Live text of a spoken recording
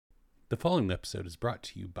The following episode is brought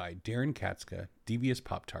to you by Darren Katzka, Devious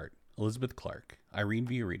Pop-Tart, Elizabeth Clark, Irene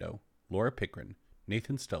Viorito, Laura Pickren,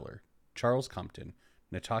 Nathan Steller, Charles Compton,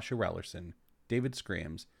 Natasha Rallerson, David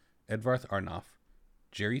Scrams, Edvarth Arnoff,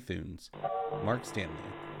 Jerry Thunes, Mark Stanley,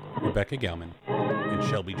 Rebecca Gauman, and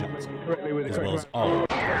Shelby Johnson, as well as all of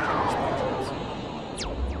our generous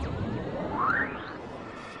patrons.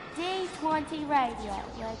 D20 Radio,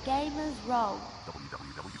 where gamers roll.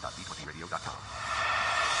 www.d20radio.com.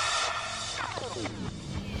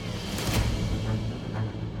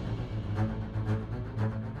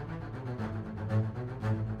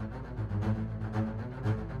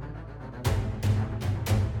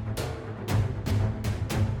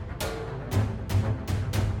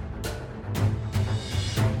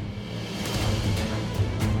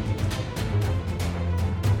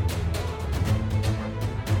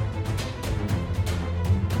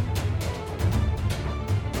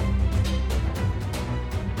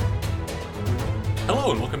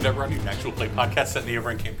 Hello and welcome to Ever on Your Actual Play podcast set in the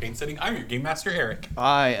Overrun campaign setting. I'm your Game Master, Eric.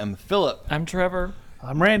 I am Philip. I'm Trevor.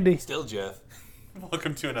 I'm Randy. Still Jeff.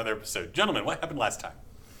 Welcome to another episode. Gentlemen, what happened last time?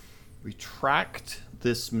 We tracked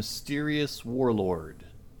this mysterious warlord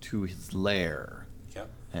to his lair. Yep.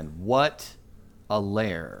 And what a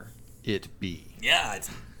lair it be. Yeah,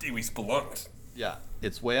 we spelunked. Yeah,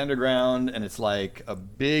 it's way underground, and it's like a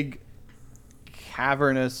big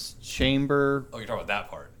cavernous chamber. Oh, you're talking about that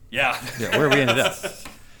part. Yeah. Yeah, where we ended up.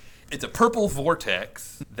 It's a purple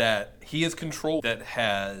vortex that he has controlled that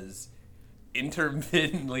has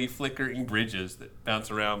intermittently flickering bridges that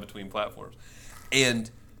bounce around between platforms.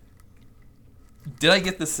 And did I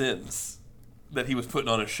get the sense that he was putting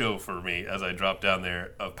on a show for me as I dropped down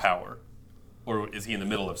there of power? Or is he in the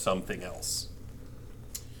middle of something else?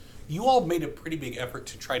 You all made a pretty big effort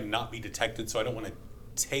to try to not be detected, so I don't want to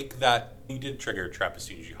take that. You did trigger a trap as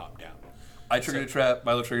soon as you hopped down. I triggered a trap,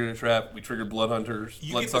 Milo triggered a trap, we triggered blood hunters,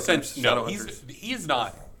 You blood get the suckers, sense, shadow no, hunters. he is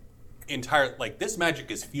not entirely, like, this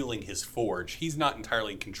magic is fueling his forge. He's not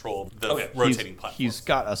entirely in control of the Okay. rotating platform. He's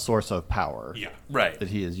got a source of power Yeah, Right. that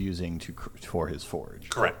he is using for his forge.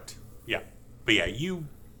 correct. Yeah. But yeah,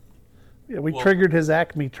 We Well, triggered his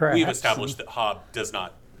Acme traps. we've established that Hob does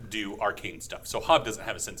not do arcane stuff. So Hob doesn't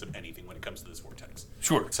have a sense of anything when it comes to this vortex.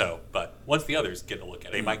 Sure. So, but once the others get a look at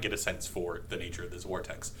it, they might get a sense for the nature of this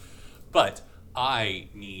vortex. But I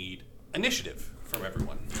need initiative from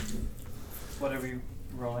everyone. What are we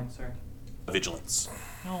rolling, sir? Vigilance.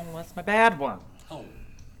 Oh, that's my bad one. Oh,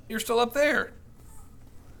 You're still up there.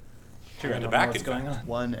 you're in the I don't know back. what's in going fact. on.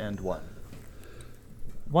 1 and 1.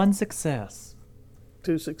 One success.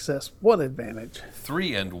 2 success. What advantage?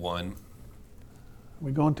 3 and 1.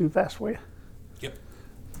 We going too fast for you? Yep.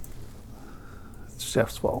 It's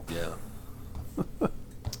Chef's fault. Yeah.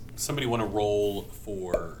 Somebody want to roll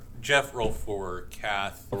for Jeff, roll for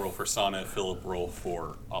Kath, roll for Sana, Philip, roll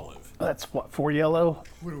for Olive. That's what, 4 yellow?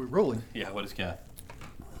 What are we rolling? Yeah, what is Kath?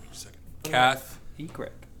 Just a second. Kath,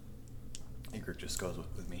 Egret. Egret just goes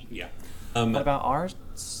with me. yeah. What about our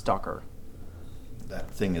stalker? That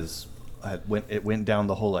thing is, it went down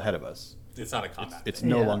the hole ahead of us. It's not a combat. It's thing.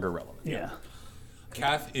 no Yeah. longer relevant. Yeah.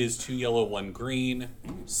 Kath is 2 yellow, 1 green.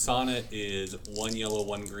 Sana is 1 yellow,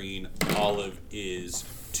 1 green. Olive is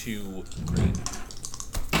 2 green.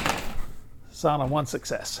 Sana, 1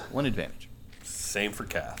 success. 1 advantage. Same for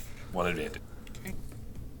Kath. 1 advantage.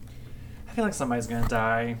 I feel like somebody's gonna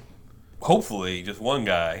die. Hopefully, just one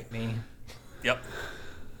guy. Me. Yep.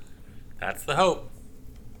 That's the hope.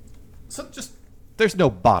 So there's no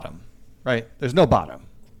bottom, right? There's no bottom.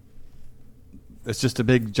 It's just a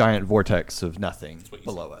big giant vortex of nothing what you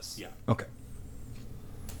below see. us. Yeah. Okay.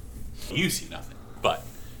 You see nothing, but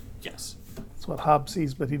yes. That's what Hobb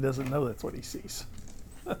sees, but he doesn't know that's what he sees.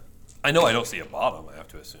 I know I don't see a bottom, I have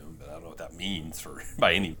to assume, but I don't know what that means for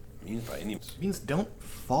by any means. It means don't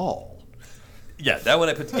fall. Yeah, that one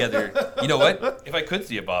I put together. You know what? If I could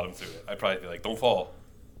see a bottom through it, I'd probably be like, don't fall.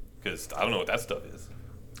 Because I don't know what that stuff is.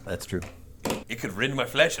 That's true. It could rend my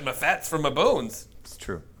flesh and my fats from my bones. It's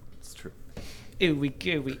true. It's true. Ooey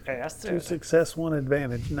gooey 2 acid. success, 1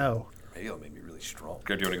 advantage. No. Maybe it'll make me really strong.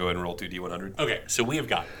 Do you want to go ahead and roll 2d100? Okay, so we have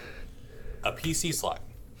got a PC slot,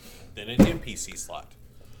 then an NPC slot.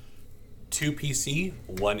 2 PC,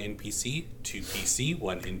 1 NPC, 2 PC,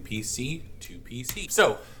 1 NPC, 2 PC.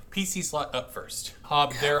 So, PC slot up first.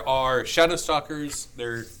 Hob, there are Shadow Stalkers.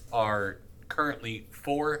 There are currently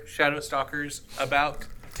 4 Shadow Stalkers about.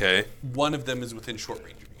 Okay. One of them is within short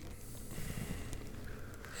range of you.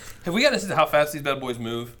 Have we gotten to see how fast these bad boys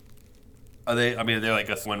move? Are they like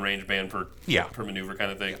a one range band per maneuver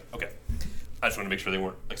kind of thing? Yeah. Okay. I just want to make sure they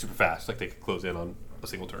weren't like super fast, like they could close in on a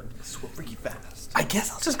single turn. Freaky fast. I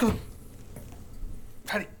guess I'll just go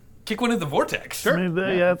try to kick one in the vortex. I mean,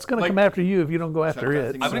 yeah, it's going to come after you if you don't go after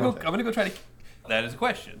it. I'm gonna go try to. That is a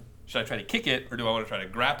question. Should I try to kick it, or do I want to try to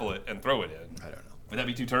grapple it and throw it in? I don't know. Would that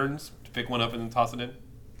be 2 turns to pick one up and toss it in?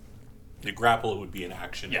 The grapple would be an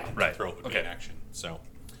action. Yeah, and right. Throw it would be Okay. an action. So,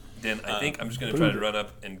 Then I think I'm just gonna try to run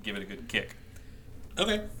up and give it a good kick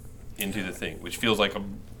okay. into the thing, which feels like a.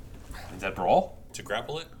 Is that brawl? To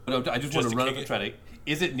grapple it? No, I just want Just to to run up kick and it? try to.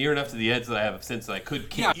 Is it near enough to the edge that I have a sense that I could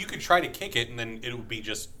kick? Yeah, you could try to kick it, and then it would be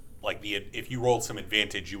just like if you rolled some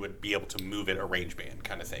advantage, you would be able to move it a range band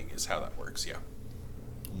kind of thing. Is how that works. Yeah.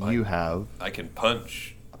 You have I can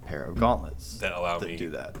punch a pair of gauntlets that allow me do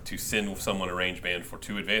that. to send someone a range band for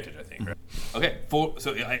 2 advantage. I think. Right? Okay,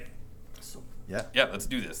 so Yeah. yeah, let's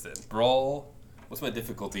do this then. Brawl. What's my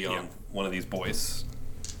difficulty on Yeah. one of these boys?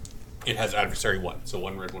 It has adversary 1, so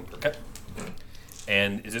 1 red, 1 purple. Okay.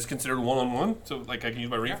 And is this considered 1-on-1? So like I can use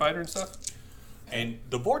my ring fighter and stuff? And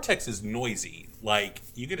the vortex is noisy. Like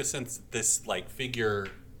you get a sense that this like figure,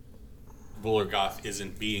 Volorgoth,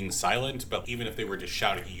 isn't being silent. But even if they were just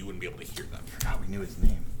shouting, you wouldn't be able to hear them. God, we knew his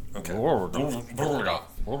name. Okay. Volorgoth.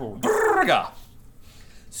 Brrrga.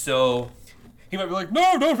 So he might be like,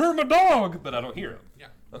 no, don't hurt my dog, but I don't hear him. Yeah.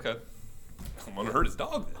 Okay. I'm gonna hurt his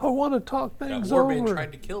dog then. I want to talk That things warband over.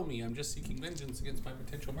 tried to kill me. I'm just seeking vengeance against my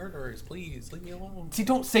potential murderers. Please leave me alone. See,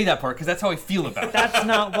 don't say that part because that's how I feel about it. That's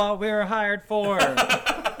not what we were hired for.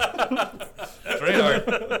 That's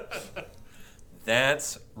Reynard.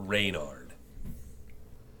 That's Reynard.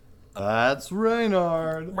 That's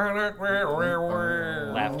Reynard.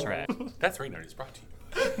 Laugh track. That's Reynard. He's brought to you.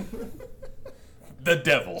 The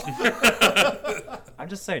devil. I'm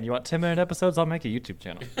just saying, you want 10-minute episodes? I'll make a YouTube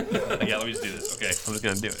channel. Yeah, let me just do this. Okay, I'm just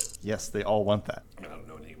gonna do it. Yes, they all want that. I don't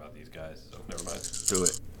know anything about these guys, so never mind. Do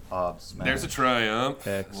it. Smash. There's a triumph.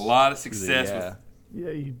 X. A lot of success Yeah.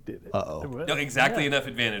 Yeah, you did it. Uh-oh. Well, with exactly enough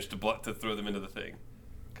advantage to throw them into the thing.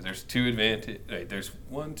 Because there's 2 advantage. Right, there's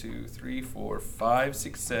 1, 2, 3, 4, 5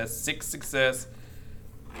 success, 6 success.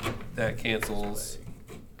 That cancels.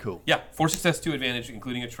 Cool. Yeah, 4 success, 2 advantage,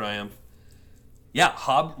 including a triumph. Yeah,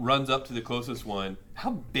 Hob runs up to the closest one.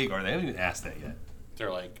 How big are they? I haven't even asked that yet.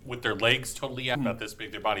 They're like with their legs totally about this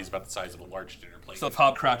big. Their body's about the size of a large dinner plate. So if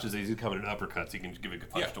Hob crouches, he's coming in uppercuts. He can give a good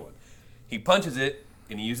punch Yeah. to one. He punches it,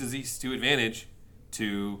 and he uses these 2 advantage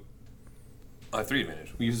to 3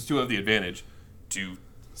 advantage. He uses 2 of the advantage to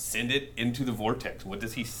send it into the vortex. What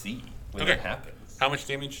does he see when that happens? How much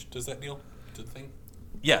damage does that deal to the thing?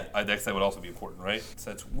 Yeah, I guess that would also be important, right?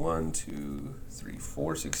 So that's 1, 2, 3,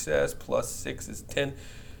 4 success plus 6 is 10,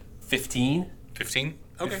 15. 15.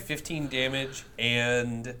 Okay. 15 damage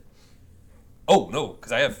and oh no,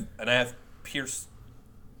 because I have Pierce.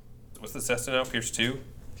 What's the Cesta now? Pierce 2.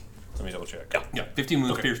 Let me double check. Yeah, 15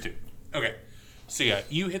 wounds, Okay. Pierce 2. Okay. So yeah,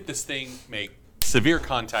 you hit this thing, make severe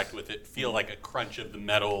contact with it, feel like a crunch of the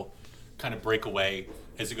metal kind of break away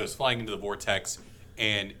as it goes flying into the vortex,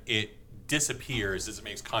 and it disappears as it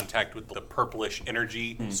makes contact with the purplish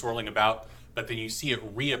energy swirling about. But then you see it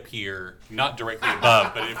reappear, not directly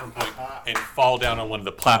above, but at a different point, and fall down on one of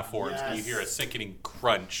the platforms. And you hear a sickening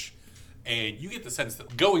crunch. And you get the sense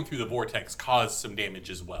that going through the vortex caused some damage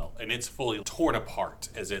as well. And it's fully torn apart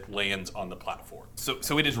as it lands on the platform.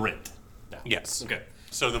 So it is rent. Yes. Okay.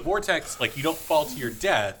 So the vortex, like, you don't fall to your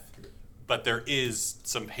death, but there is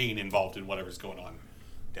some pain involved in whatever's going on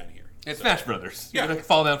down here. It's Smash Brothers. Yeah. You're gonna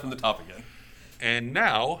fall down from the top again. And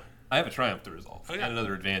now, I have a triumph to resolve. Oh, yeah. And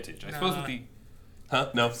another advantage. I suppose with the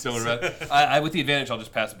no, still with the advantage, I'll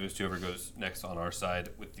just pass a boost to whoever goes next on our side.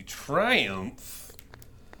 With the triumph,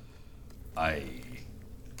 I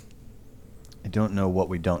don't know what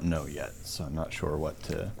we don't know yet, so I'm not sure what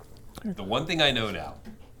to. the one thing I know now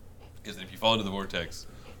is that if you fall into the vortex,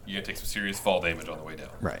 you're gonna take some serious fall damage on the way down.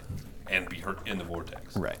 Right. And be hurt in the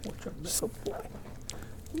vortex. Right.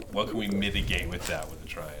 What can we mitigate with that with the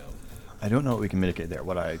triumph? I don't know what we can mitigate there.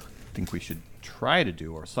 What I think we should try to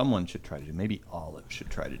do, or someone should try to do, maybe Olive should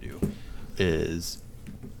try to do, is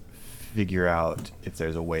figure out if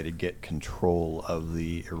there's a way to get control of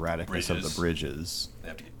the erraticness of the bridges.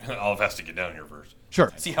 Olive has to get down here first.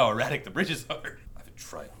 Sure. See how erratic the bridges are. I have a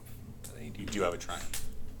triumph. you do have a triumph.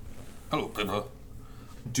 Hello, Pimpa.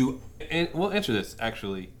 We'll answer this,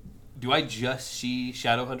 actually. Do I just see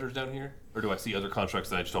Shadow Hunters down here? Or do I see other constructs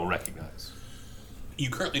that I just don't recognize? You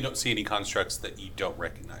currently don't see any constructs that you don't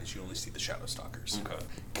recognize. You only see the Shadow Stalkers.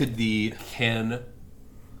 Okay.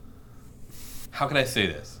 How can I say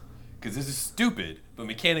this? Because this is stupid, but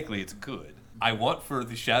mechanically it's good. I want for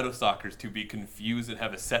the Shadow Stalkers to be confused and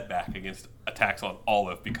have a setback against attacks on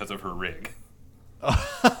Olive because of her rig.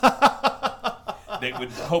 They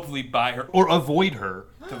would hopefully buy her, or avoid her,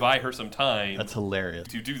 to buy her some time That's hilarious.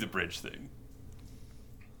 to do the bridge thing.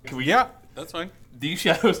 Can we? Yeah, that's fine. These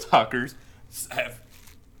shadow stalkers have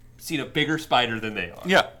seen a bigger spider than they are.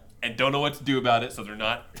 Yeah. And don't know what to do about it, so they're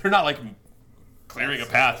not like clearing a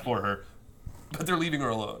path for her, but they're leaving her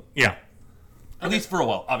alone. Yeah. At least for a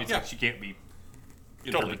while. Obviously, Yeah. she can't be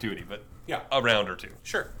in Totally. perpetuity, but Yeah. a round or two.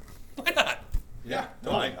 Sure. Why not? Yeah.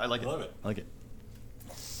 I like it. love it. I like it.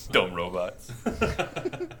 Dumb robots.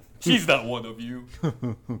 She's not one of you.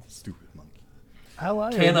 Stupid monkey. I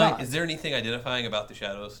like Can it. I? Is there anything identifying about the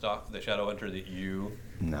shadow hunter that you?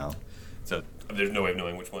 No. So there's no way of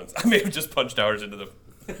knowing which ones. I may have just punched ours into the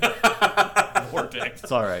vortex.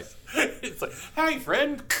 It's all right. It's like, hi,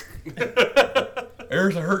 friend.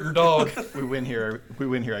 Errors, I hurt your dog. We win here. I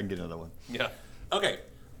can get another one. Yeah. Okay.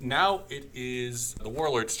 Now it is the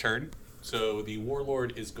warlord's turn. So the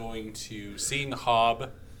warlord is going to, seeing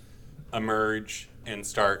Hob emerge and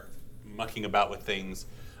start mucking about with things.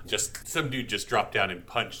 Just some dude just dropped down and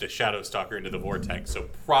punched a shadow stalker into the vortex, so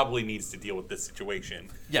probably needs to deal with this situation.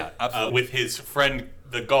 Yeah, absolutely. With his friend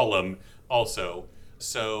the golem also.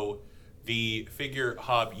 So the figure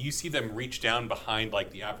Hob, you see them reach down behind like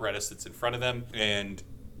the apparatus that's in front of them and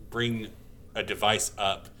bring a device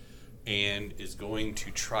up and is going to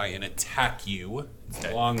try and attack you.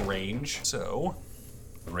 It's long range. So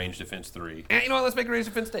Range defense 3. You know what? Let's make a range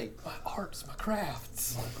defense 8. My arts, my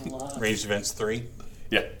crafts. range defense 3.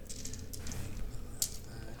 Yeah.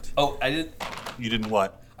 Oh, I didn't. You didn't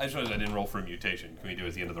what? I just realized I didn't roll for a mutation. Can we do it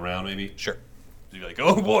at the end of the round, maybe? Sure. So you're like,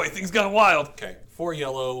 oh boy, things got wild. Okay. 4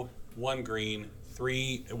 yellow, 1 green,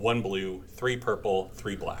 1 blue, 3 purple,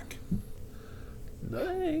 3 black.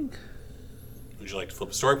 Dang. Would you like to flip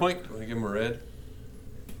a story point? Do you want to give him a red?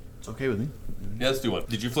 It's okay with me. Yeah, let's do one.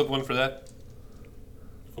 Did you flip one for that?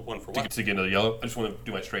 Flip one for To what? get another yellow? I just want to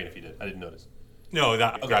do my strain if you did. I didn't notice. No,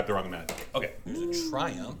 that I grabbed the wrong amount. Okay. There's a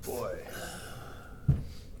triumph. Boy.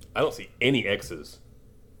 I don't see any X's.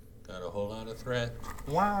 Got a whole lot of threat.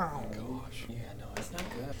 Wow. Gosh. Yeah, no, it's not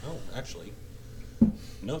good. No, actually,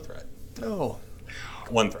 no threat. Oh.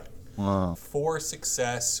 1 threat. Wow. 4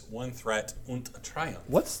 success, 1 threat, and a triumph.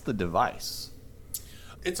 What's the device?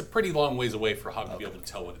 It's a pretty long ways away for Hob to be able to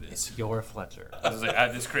tell what it is. Your Fletcher. I was like, I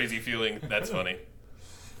have this crazy feeling. That's funny.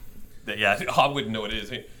 That, yeah, Hob wouldn't know what it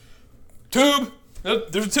is. Tube!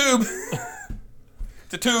 There's a tube!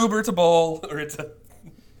 It's a tube, or it's a ball, or it's a...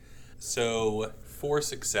 So, 4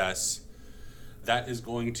 success. That is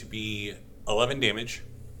going to be 11 damage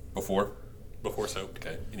Before? before soak.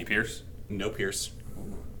 Okay. Any pierce? No pierce.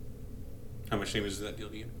 How much damage does that deal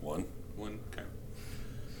to you? 1. 1. Okay.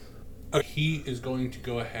 Okay. He is going to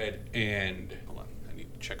go ahead and... Hold on. I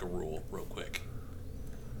need to check a rule real quick.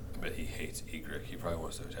 I bet he hates Egric. He probably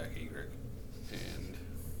wants to attack Egric. And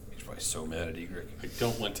He's probably so mad at Egric. I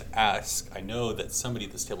don't want to ask. I know that somebody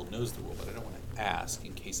at this table knows the rule, but I don't want to ask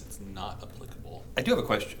in case it's not applicable. I do have a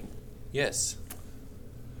question. Yes.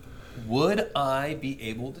 Would I be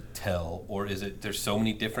able to tell, or is it there's so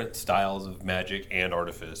many different styles of magic and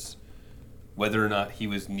artifice, whether or not he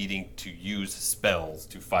was needing to use spells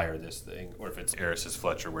to fire this thing, or if it's Eris's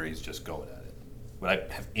Fletcher where he's just going at it? Would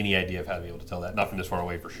I have any idea of how to be able to tell that? Not from this far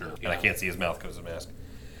away for sure. And I can't see his mouth because of the mask.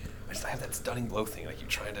 I just have that stunning blow thing. I keep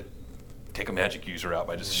trying to take a magic user out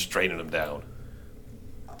by just straining him down.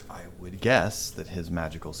 I would guess that his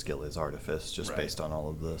magical skill is artifice, just Right. based on all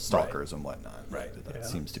of the stalkers and whatnot. Right. That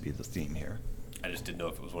seems to be the theme here. I just didn't know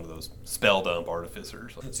if it was one of those spell dump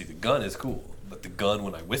artificers. Let's see, the gun is cool, but the gun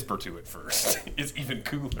when I whisper to it first is even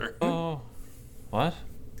cooler. Oh. What?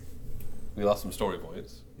 We lost some story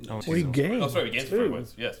points. Oh, We gained. Oh, sorry, we gained some story two.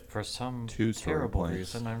 points. Yes. for some 2 story terrible points.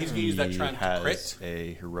 reason, I He's really gonna use that He triumph to has crit,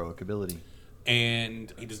 a heroic ability.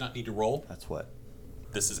 and he does not need to roll. That's what?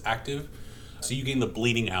 This is active, so you gain the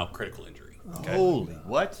bleeding out critical injury. Holy,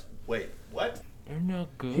 what? Wait, what? They're not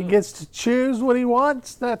good. He gets to choose what he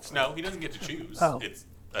wants. That's No, he doesn't get to choose. Oh. It's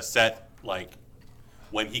a set, like,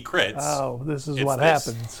 when he crits. oh, this is It's what this.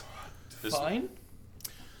 happens. This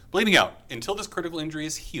Bleeding out. Until this critical injury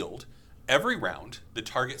is healed, every round, the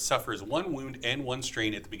target suffers 1 wound and 1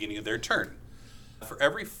 strain at the beginning of their turn. For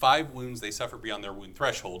every 5 wounds they suffer beyond their wound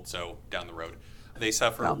threshold, so down the road, they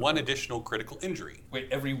suffer 1 additional critical injury. Wait,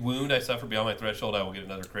 every wound I suffer beyond my threshold, I will get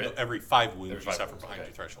another crit? Every 5 wounds Every you 5 suffer wounds, behind okay.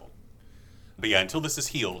 your threshold. But yeah, until this is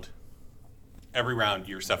healed, every round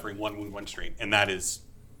you're suffering 1 wound, 1 strain, and that is...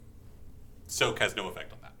 Soak has no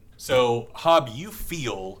effect on that. So, Hob, you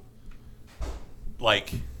feel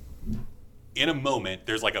like in a moment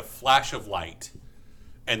there's like a flash of light,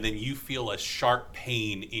 and then you feel a sharp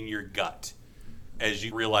pain in your gut as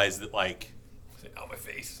you realize that like Out my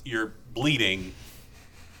face. you're bleeding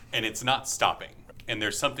and it's not stopping, and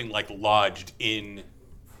there's something like lodged in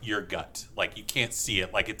your gut, like you can't see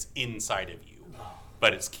it, like it's inside of you.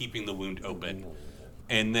 but it's keeping the wound open.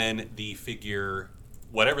 And then the figure,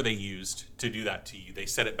 whatever they used to do that to you, they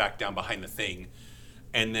set it back down behind the thing.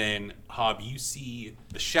 And then, Hob, you see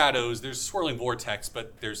the shadows. There's swirling vortex,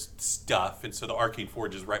 but there's stuff. And so the Arcane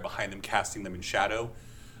Forge is right behind them, casting them in shadow.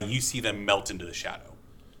 You see them melt into the shadow.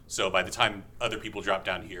 So by the time other people drop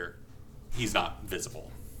down here, he's not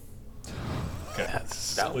visible. Okay.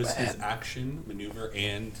 That was his action, maneuver,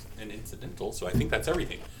 and an incidental. So I think that's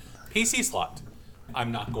everything. PC slot.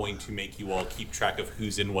 I'm not going to make you all keep track of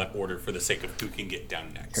who's in what order for the sake of who can get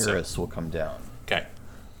down next. Eris will come down. Okay.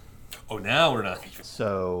 Oh, now we're not.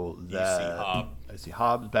 So that see Hob. I see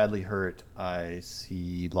Hobbs badly hurt. I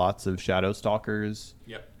see lots of shadow stalkers.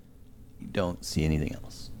 Yep. You don't see anything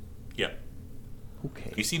else. Yep.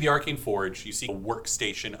 Okay. You see the Arcane Forge. You see a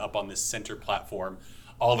workstation up on this center platform.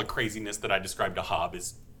 All the craziness that I described to Hob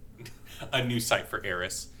is a new sight for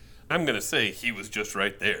Eris. I'm going to say he was just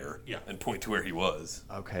right there. Yeah. And point to where he was.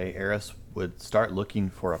 Okay, Eris would start looking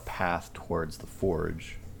for a path towards the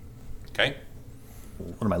forge. Okay?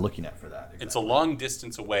 What am I looking at for that? It's a long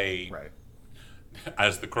distance away Right.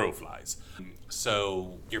 as the crow flies.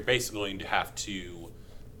 So you're basically going to have to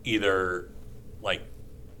either, like,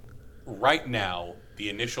 right now, the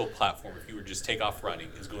initial platform, if you were just take off running,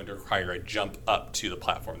 is going to require a jump up to the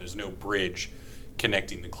platform. There's no bridge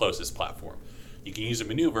connecting the closest platform. You can use a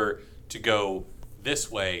maneuver to go this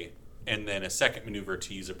way, and then a second maneuver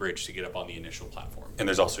to use a bridge to get up on the initial platform. And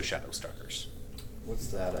there's also shadow stalkers. What's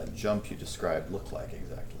that jump you described look like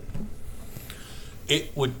exactly?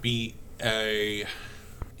 It would be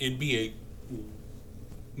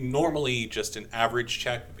normally just an average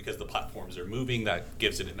check because the platforms are moving. That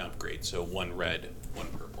gives it an upgrade. So 1 red, 1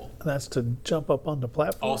 purple. And that's to jump up on the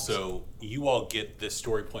platform. Also, you all get this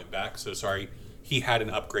story point back. So sorry, he had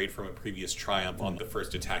an upgrade from a previous triumph on the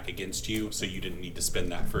first attack against you, so you didn't need to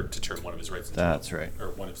spend that to turn one of his reds into That's right.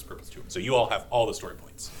 or one of his purples to. So you all have all the story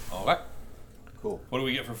points. All right. Cool. What do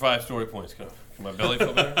we get for 5 story points? Can my belly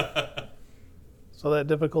feel better? So that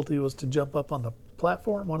difficulty was to jump up on the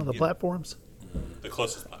platform, one of the platforms, The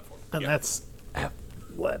closest platform. and Yeah. that's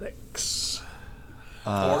athletics.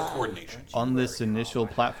 or coordination. On this initial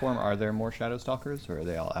platform, are there more shadow stalkers, or are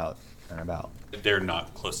they all out and about? They're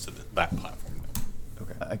not close to that platform.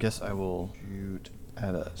 Okay. I guess I will shoot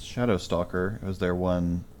at a shadow stalker. Was there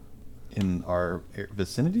one in our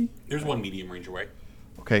vicinity? There's one medium range away.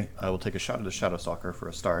 Okay, I will take a shot at the shadow stalker for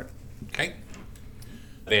a start. Okay.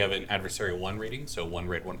 They have an adversarial 1 rating, so 1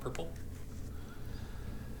 red, 1 purple.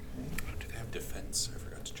 Do they have defense? I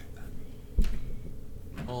forgot to check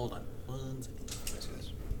that. Hold on. 1 second.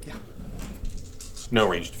 Yeah. No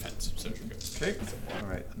range defense, so you're good. Okay. All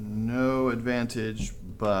right. No advantage,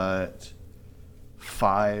 but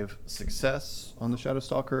 5 success on the shadow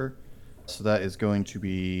stalker. So that is going to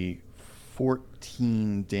be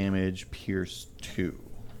 14 damage, pierce 2.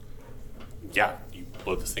 Yeah, you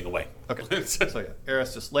blow this thing away. Okay. So yeah,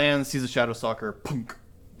 Eris just lands, sees a shadow stalker, punk,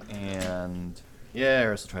 and yeah,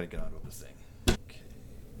 Eris will try to get onto this thing. Okay.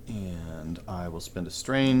 And I will spend a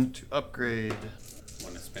strain to upgrade.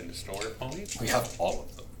 Want to spend a story point? We have all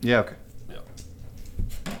of them. Yeah, okay. Yeah.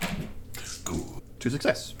 2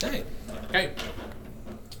 success. Hey. Okay.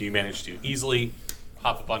 You manage to easily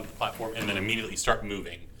hop up onto the platform and then immediately start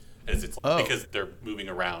moving as it's because they're moving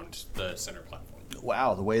around the center platform.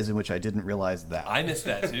 Wow, the ways in which I didn't realize that. I missed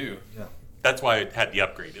that too. Yeah. That's why it had the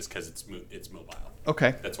upgrade, is because it's mobile.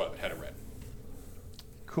 Okay. That's why it had a red.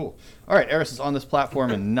 Cool. All right, Eris is on this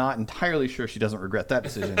platform and not entirely sure she doesn't regret that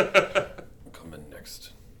decision. Coming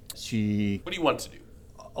next. She, What do you want to do?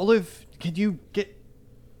 Olive, can you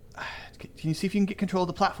see if you can get control of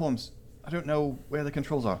the platforms? I don't know where the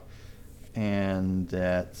controls are. And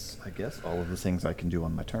that's, I guess, all of the things I can do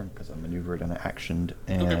on my turn because I'm maneuvered and actioned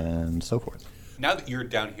and so forth. Now that you're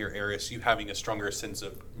down here, Eris, you having a stronger sense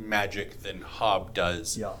of magic than Hob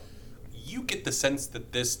does. Yeah. You get the sense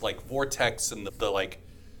that this like vortex and the like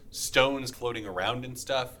stones floating around and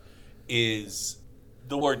stuff is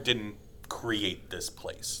the Lord didn't create this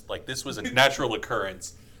place. Like this was a natural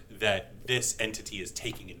occurrence that this entity is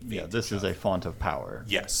taking advantage Yeah, this is a font of power.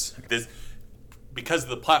 Yes. This because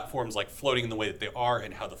the platforms like floating in the way that they are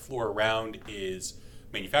and how the floor around is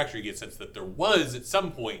manufactured, you get a sense that there was at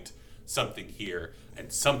some point something here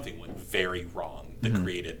and something went very wrong that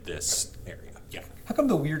created this area. Yeah. How come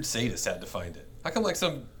the weird sadist had to find it? How come like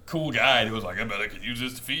some cool guy who was like, I bet I could use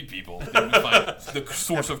this to feed people, didn't find the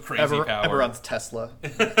source of crazy power? Everyone's Tesla.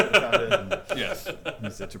 Found it and Yes.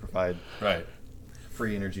 used it to provide Right.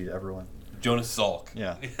 free energy to everyone. Jonas Salk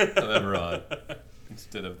Yeah. of Eberron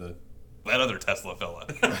instead of that other Tesla fella.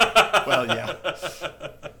 Well, yeah.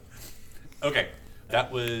 Okay.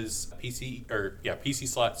 That was PC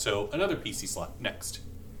slot. So another PC slot next.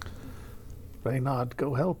 Reynard,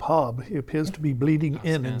 go help Hob. He appears to be bleeding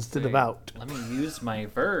in instead of out. Let me use my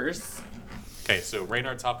verse. Okay, so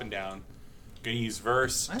Reynard's hopping down. Gonna use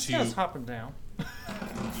verse I to. was hopping down.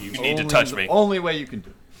 You need to touch me. Only way you can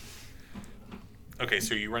do it. Okay,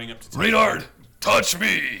 so you're running up to. Reynard, touch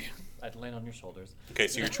me. I'd land on your shoulders. Okay,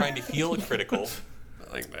 so you're trying to heal a critical,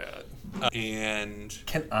 I like that. and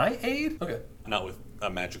Can I aid? Okay. not with a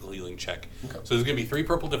magical healing check. So there's gonna be 3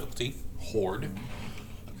 purple difficulty, horde,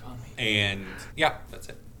 and yeah, that's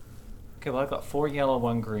it. Okay, well, I've got 4 yellow,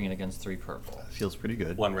 1 green against 3 purple. That feels pretty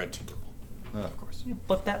good. 1 red, 2 purple. Of course. You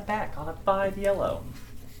flip that back. I'll have 5 yellow.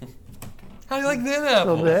 How do you like that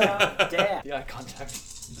apple? So there, Dad. The eye contact.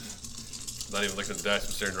 Not even looking at the dice,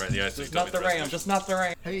 I'm staring right in the eyes. Just not the ram. Just not the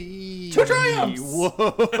ram. Hey. 2 triumphs!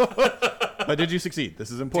 Whoa. But did you succeed?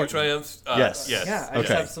 This is 2 important. triumphs? Yes. Yes. Yeah, I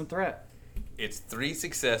just Okay. have some threat. It's 3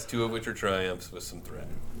 success, 2 of which are triumphs with some threat.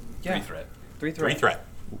 Yeah. 3 threat. 3 3 threat. threat.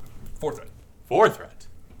 4 threat. 4 threat.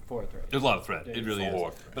 4 threat. There's a lot of threat. It really is.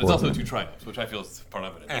 4 But it's also 2 triumphs, which I feel is part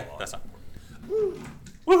of it. That's not.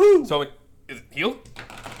 So, is it healed?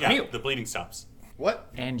 Yeah, Heal. the bleeding stops. What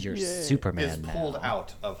And you're is Superman pulled now.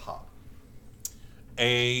 out of Hob?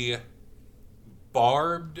 A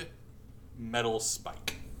barbed metal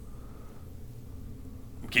spike.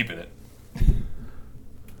 I'm keeping it.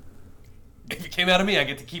 If it came out of me, I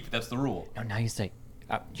get to keep it. That's the rule. No, now you say,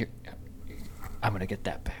 I'm gonna get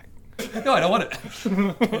that back. No, I don't want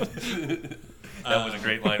it. That was a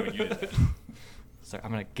great line when you did that. So I'm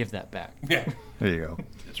gonna give that back. Yeah, There you go.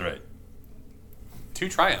 that's right. 2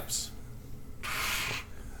 triumphs.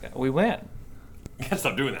 We win. You gotta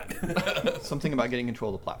stop doing that. Something about getting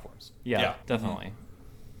control of the platforms. Yeah, Yeah. definitely.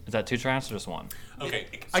 Is that 2 triumphs or just 1? Okay.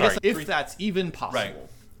 I guess if that's even possible.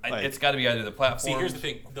 Right. Like- It's got to be either the platform. See, here's the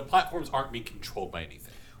thing: the platforms aren't being controlled by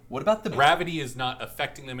anything. What about the Gravity is not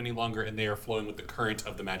affecting them any longer, and they are flowing with the current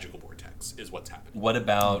of the magical vortex. Is what's happening. What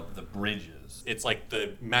about the bridges? It's like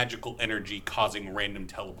the magical energy causing random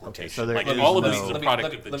teleportation. so there like is all of no- these is a Let me- product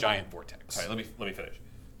let- of the let me- giant vortex. Sorry, let me finish.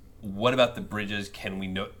 What about the bridges? Can we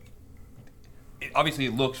know? Obviously,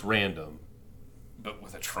 it looks random, but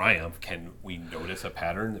with a triumph, can we notice a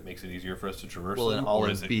pattern that makes it easier for us to traverse Well, in them? all or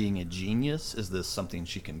of is it being a genius, is this something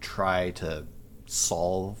she can try to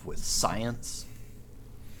solve with science?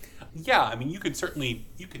 Yeah, I mean, you can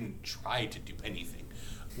try to do anything.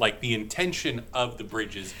 Like the intention of the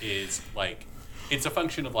bridges is like it's a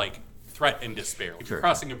function of like threat and despair. If Sure. you're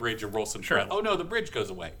crossing a bridge, you roll some threat. Oh no, the bridge goes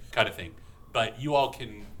away, kind of thing. But you all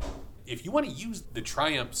can, if you want to use the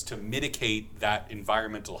triumphs to mitigate that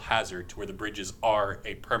environmental hazard to where the bridges are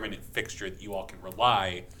a permanent fixture that you all can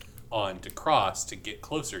rely on to cross to get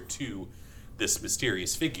closer to this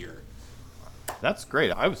mysterious figure. That's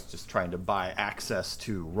great. I was just trying to buy access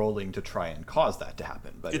to rolling to try and cause that to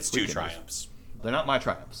happen. But It's if we 2 can triumphs. they're not my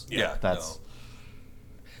triumphs. Yeah, That's no.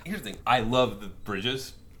 Here's the thing. I love the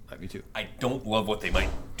bridges. me too. I don't love what they might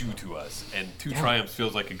do to us, and 2 triumphs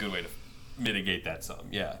feels like a good way to mitigate that some.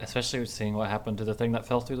 Yeah, Especially seeing what happened to the thing that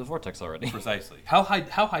fell through the vortex already. precisely. How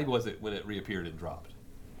high was it when it reappeared and dropped?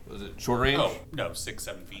 Was it short range? Oh no,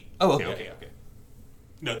 6-7 feet. Oh, okay. okay.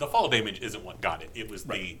 No, the fall damage isn't what got it. It was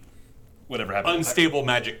the Whatever happened. unstable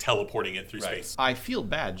magic teleporting it through Right. space. I feel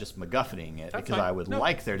bad just MacGuffining it because fine. I would No.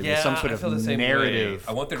 like there to be Yeah, some sort I of feel the same way. narrative.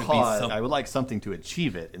 I want there to be cause. some- I would like something to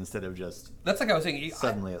achieve it instead of just That's like I was saying.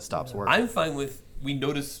 suddenly it stops working. I'm fine with we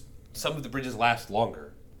notice some of the bridges last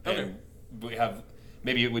longer. Okay. And we have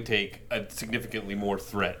maybe it would take a significantly more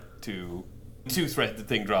threat to 2 threat. The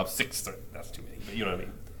thing drops 6 threat. That's too many. But you know what I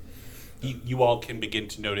mean. You all can begin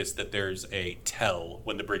to notice that there's a tell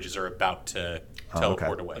when the bridges are about to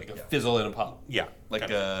teleport okay. away. Like a fizzle and a pop. Yeah, Like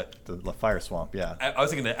kind of. the fire swamp, yeah. I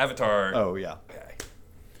was thinking the Avatar. Oh yeah.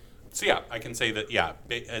 So yeah, I can say that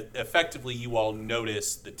effectively you all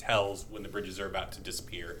notice the tells when the bridges are about to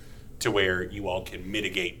disappear, to where you all can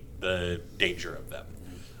mitigate the danger of them.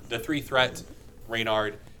 The 3 threat,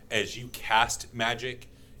 Reynard, as you cast magic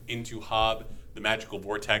into Hob, the magical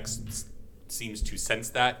vortex seems to sense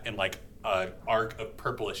that, and like an arc of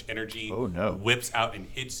purplish energy whips out and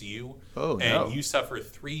hits you. And you suffer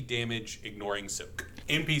 3 damage, ignoring soak.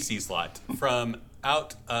 NPC slot from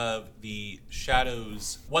out of the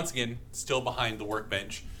shadows, once again, still behind the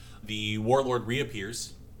workbench, the warlord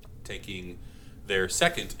reappears, taking their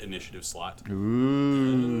 2nd initiative slot.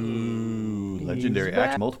 Ooh, legendary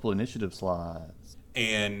action, multiple initiative slots.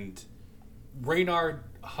 And Reynard,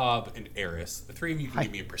 Hob, and Eris, the 3 of you can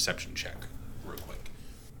give me a perception check real quick.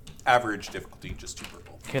 Average difficulty, just 2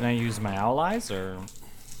 purple. Can I use my allies or?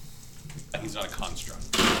 He's not a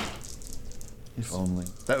construct. If only.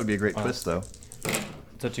 That would be a great twist, though.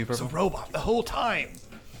 It's a 2 It's a purple. robot the whole time.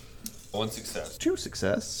 1 success. 2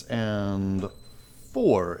 success and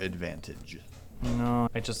 4 advantage. No,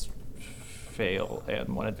 I just fail and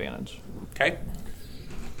 1 advantage. Okay.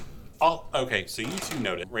 Okay, so you two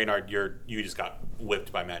noted, Reynard, you just got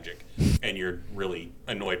whipped by magic, and you're really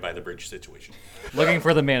annoyed by the bridge situation. Looking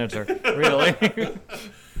for the manager, really.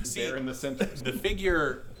 See, in the center. the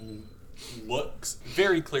figure looks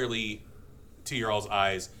very clearly to your all's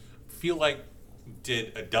eyes, feel like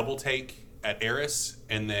did a double take at Eris,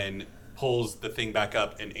 and then pulls the thing back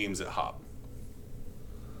up and aims at Hob.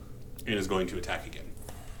 And is going to attack again.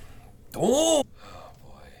 Oh boy.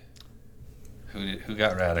 Who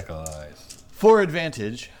got radicalized? For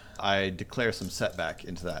advantage, I declare some setback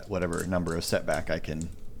into that, whatever number of setback I can.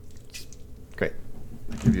 Great.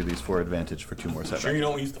 I give you these 4 advantage for 2 more setback. Sure you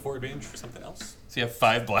don't use the 4 advantage for something else? So you have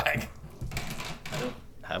 5 black. I don't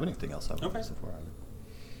have anything else I would Okay. use it for. I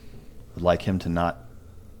would like him to not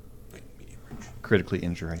Wait, medium range. critically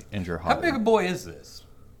injure How Hobbit. big a boy is this?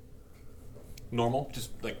 Normal?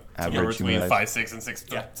 Just like Average somewhere between human 5, 6, and 6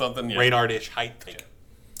 Yeah. something. Yeah. Reynard-ish height. Yeah.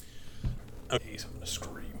 Okay, so I'm gonna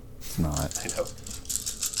scream. It's not. I know.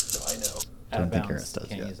 No, I know. Out of think bounds. Eris does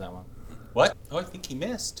Can't yet. use that one. What? Oh, I think he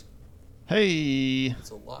missed. Hey! It's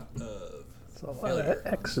a lot of... It's a lot of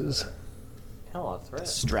X's. Hell, a threat.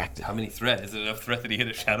 Distracted. How many threat? Is it enough threat that he hit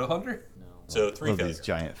a shadow hunter? So 3 Love failures. these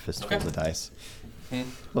giant fistfuls Okay. of dice.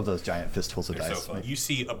 Love those giant fistfuls of They're so dice. fun. You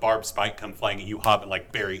see a barbed spike come flying at you, Hob, and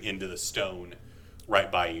like bury into the stone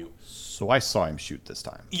right by you. So I saw him shoot this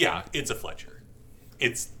time. Yeah, it's a Fletcher.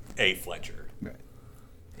 It's a Fletcher. Right.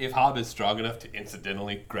 If Hob is strong enough to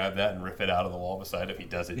incidentally grab that and rip it out of the wall beside him, he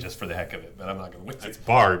does it just for the heck of it. But I'm not going to win. It's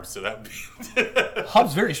barbed, so that would be...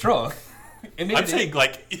 Hob's very strong. And maybe I'm saying,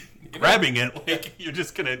 like, grabbing it, like, you're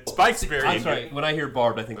just going to... Spike's burying I'm sorry. it. When I hear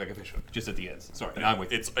barbed, I think like a fish hook, just at the ends. Sorry, I'm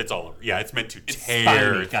with you. It's all over. Yeah, it's meant to It's tear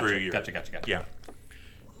spiny. Gotcha, through your... gotcha. Yeah.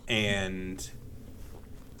 And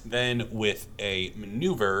then with a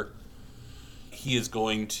maneuver, he is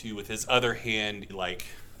going to, with his other hand, like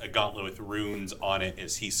a gauntlet with runes on it,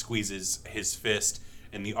 as he squeezes his fist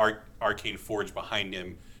and the arcane forge behind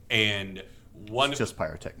him. And one Just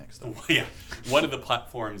pyrotechnics, though. yeah, one of the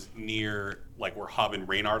platforms near, like where Hob and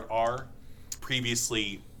Reynard are,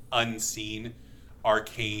 previously unseen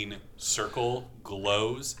arcane circle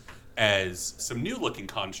glows as some new looking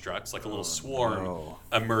constructs, like a little swarm, no.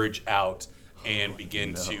 emerge out and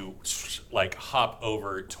begin to like hop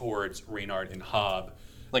over towards Reynard and Hob.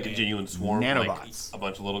 Like a genuine swarm, Nanobots. like a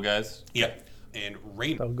bunch of little guys. Yeah, and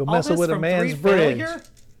Reynard. Don't go All messing this with a from man's 3 bridge. failure?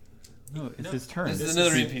 No, it's his turn. This is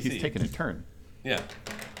another NPC. He's taking a turn. Yeah.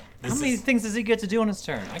 How many things does he get to do on his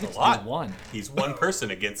turn? I get to lot. do 1. He's one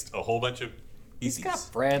person against a whole bunch of. He's got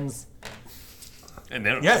PCs. friends. And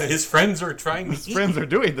then Yeah, his friends are trying to eat. Friends are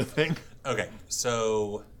doing the thing. Okay,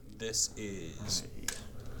 so this is.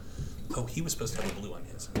 Oh, he was supposed to have a blue on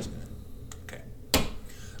his. I'm just gonna... Okay.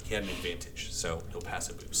 He had an advantage, so he'll pass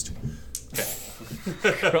a boost.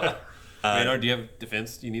 Okay. Reynard, do you have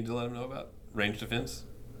defense you need to let him know about? Range defense?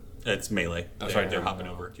 It's melee. Oh, sorry, they're no, hopping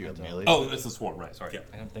over. Do you have melee? Oh, it's the swarm, right? Sorry. Yeah.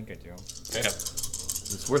 I don't think I do. Okay.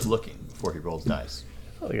 It's worth looking before he rolls dice.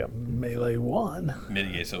 Oh, they got melee 1.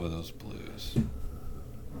 Mitigate some of those blues.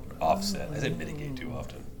 Offset. I said mitigate too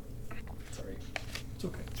often. Sorry. It's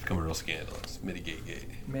okay. It's becoming real scandalous. Mitigate gate.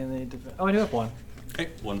 Melee defense. Oh, I do have 1. Okay,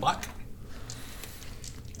 one block.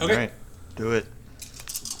 Okay. All right. Do it.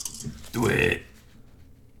 Do it.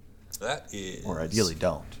 That is. Or ideally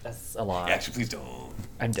don't. That's a lot. Actually, please don't.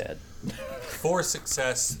 I'm dead. 4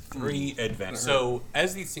 success, 3 advantage. So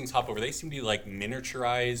as these things hop over, they seem to be like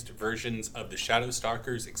miniaturized versions of the Shadow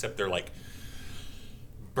Stalkers, except they're like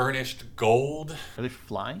burnished gold. Are they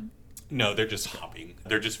flying? No, they're just hopping.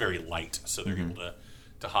 They're just very light, so they're able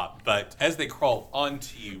to hop. But as they crawl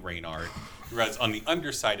onto you, Reynard, you realize on the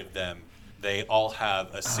underside of them, they all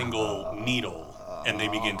have a single needle, and they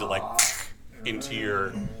begin to like into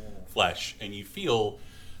your flesh, and you feel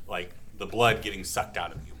like the blood getting sucked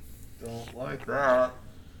out of you. Don't like that.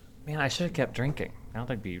 Man, I should have kept drinking. Now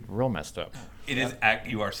they'd be real messed up. It is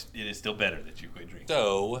it is still better that you quit drinking.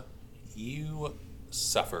 So you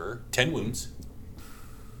suffer 10 wounds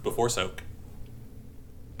before soak.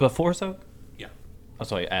 Before soak? Yeah, Oh,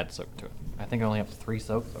 so I add soak to it. I think I only have 3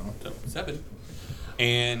 soaks, though. so 7.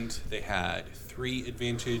 And they had 3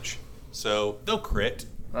 advantage, so they'll crit.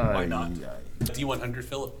 Why not? D100,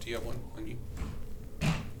 Philip, do you have one on you?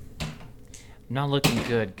 Not looking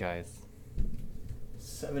good, guys.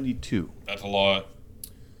 72. That's a lot.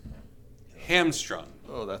 Hamstrung.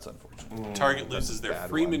 Oh, that's unfortunate. Target loses their bad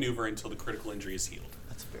free one. maneuver until the critical injury is healed.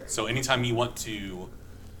 That's fair. So anytime you want to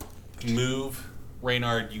move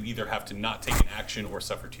Reynard, you either have to not take an action or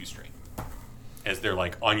suffer 2 strain. As they're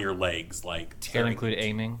like on your legs, like Does that tearing. include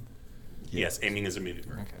aiming? Yes, aiming is a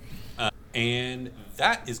maneuver. Okay. And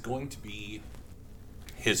that is going to be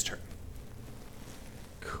his turn.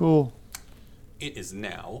 Cool. It is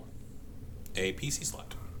now a PC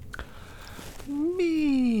slot.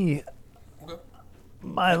 Me. Okay.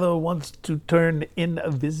 Milo wants to turn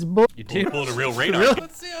invisible. You We'll do? pull a real Reynard.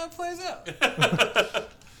 Let's see how it plays out.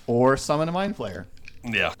 Or summon a mind flayer.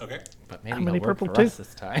 Yeah. Okay. But maybe How many he'll work purple for us too?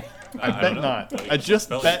 this time. I bet not. I just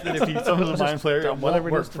bet that if he summons a mind flayer, it Whatever won't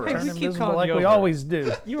it work is to for turn us. we keep invisible calling like you we over. always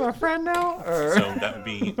do. You our friend now? Or So that would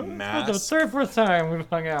be the mass. third, fourth time we've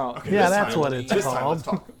hung out. Yeah, that's time- what it's this time, let's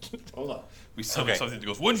called. talk. Hold on. We saw Okay. something that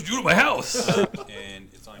goes, what'd you do to my house? And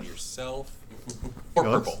it's on yourself. Or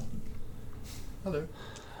Alex? purple. Hello.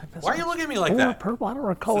 Why are you looking at me like 4 that? purple. I don't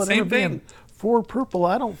recall It's it the ever same being thing. 4 purple.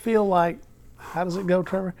 I don't feel like. How does it go,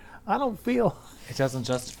 Trevor? I don't feel. It doesn't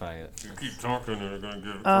justify it. You keep talking and they're going to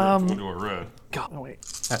get into a red. God, wait.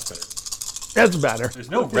 That's better. That's better.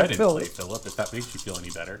 There's no Okay, red in Phil. play, Philip, if that makes you feel any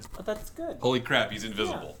better. But that's good. Holy crap, he's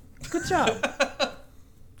invisible. Good job.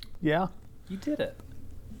 Yeah. You did it.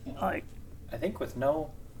 Like, I think with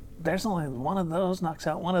no. there's only one of those knocks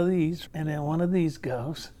out one of these, and then one of these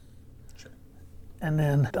goes. Sure. And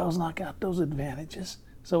then those knock out those advantages.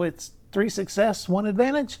 So it's 3 success, 1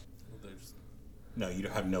 advantage? No, you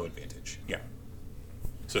have no advantage. Yeah.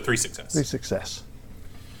 So 3 success. 3 success.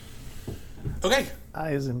 Okay.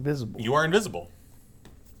 I is invisible. You are invisible.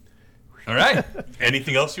 All right.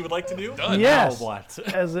 Anything else you would like to do? Done. Yes. Now what?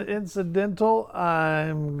 As an incidental,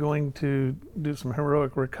 I'm going to do some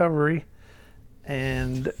heroic recovery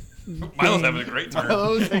and Milo's having a great turn.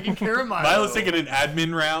 Milo's taking care of Milo. Milo's taking an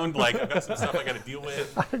admin round. Like, I've got some stuff I got to deal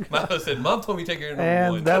with. Milo said, Mom told me to take care of number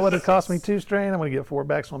and one. that would have cost me 2 strain. I'm going to get 4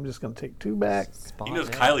 back, so I'm just going to take 2 back. He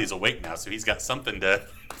knows Kylie's awake now, so he's got something to.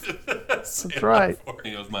 That's right.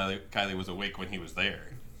 He knows Kylie was awake when he was there.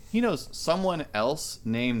 He knows someone else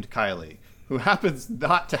named Kylie, who happens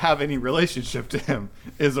not to have any relationship to him,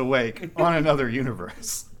 is awake on another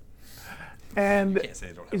universe. Can't And say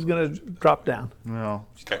I don't have he's a going to drop down. Well,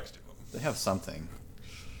 Okay. they have something.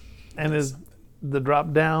 And is the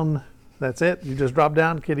drop down, that's it? You just drop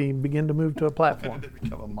down, can he begin to move to a platform? They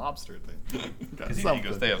become a mobster thing. Got He something.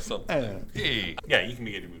 goes, they have something. Hey. Yeah, you can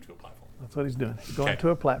begin to move to a platform. That's what he's doing. He's going Okay. to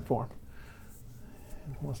a platform.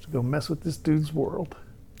 He wants to go mess with this dude's world.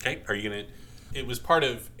 Okay. Are you going to. It was part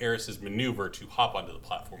of Eris's maneuver to hop onto the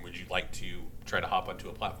platform. Would you like to try to hop onto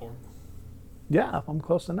a platform? Yeah, if I'm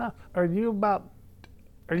close enough. Are you Got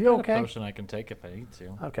okay? a potion I can take if I need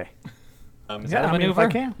to. Okay. Is Yeah, that a I mean, if I maneuver?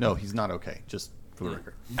 can. No, he's not okay. Just for the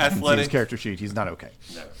record. Athletic. His character sheet, he's not okay.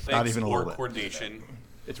 No. Not even a or little bit. coordination.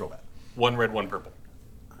 It's real bad. 1 red, 1 purple.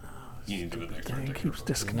 You need to do it He next keeps Isn't that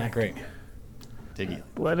disconnecting. great? Diggy.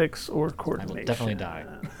 Athletics or I will coordination. definitely die.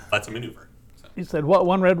 That's a maneuver. So. You said what?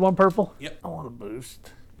 1 red, 1 purple? Yep. I want a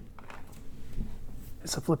boost.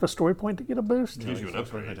 It's a flip a story point to get a boost? Gives you an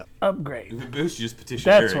upgrade. Upgrade. If it boosts, you just petition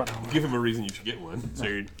That's Eric. what I want. Give him a reason you should get one. So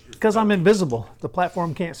you're, Because I'm invisible. The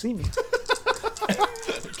platform can't see me.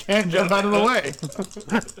 Can't jump out of the way.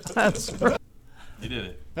 That's right. you did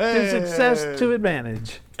it. Two success, 2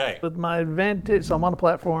 advantage. Okay. With my advantage, so I'm on a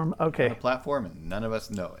platform. Okay. Platform, and none of us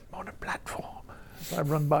know it. On a platform. I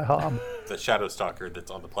run by Hob. The Shadow Stalker that's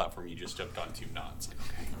on the platform you just jumped onto nods.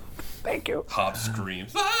 Okay. Thank you. Hop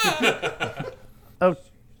screams. Oh,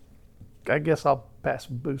 I guess I'll pass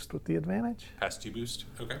boost with the advantage. Pass 2 boost.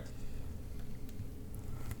 Okay.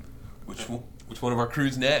 Which one of our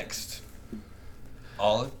crew's next?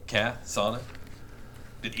 Olive, Kat, Sana.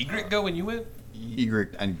 Did Egret go when you went?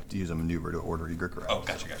 Egret, I need to use a maneuver to order Egret around. Oh,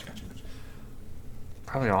 gotcha.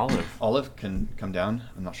 Probably Olive. Olive can come down.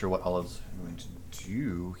 I'm not sure what Olive's going to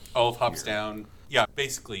do. Olive hops here. down. Yeah,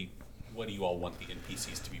 basically, what do you all want the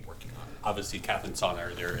NPCs to be working on? Obviously, Kath and Sana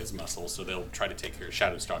are there as muscles, so they'll try to take care of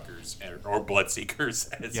Shadow Stalkers or Bloodseekers.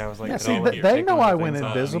 As Yeah, I was like, Yeah, could see, Olive they take know one of I the went things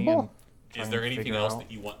on me invisible. and try Is there and anything figure else out-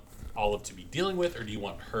 that you want Olive to be dealing with, or do you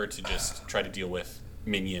want her to just try to deal with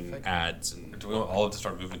minion ads and? Do we want Olive to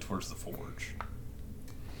start moving towards the forge?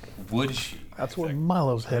 Would she? That's where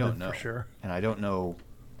Milo's I headed don't know. for sure. And I don't know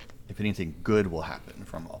if anything good will happen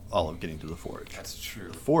from Olive getting to the forge. That's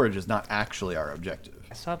true. Forge is not actually our objective.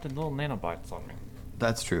 I saw the little nanobots on me.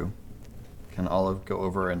 That's true. Can Olive go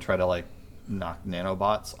over and try to like knock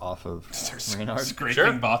nanobots off of Reynard? Scraping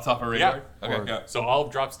Sure. bots off her Yeah. radar? Okay, yeah. So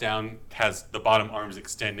Olive drops down, has the bottom arms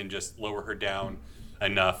extend and just lower her down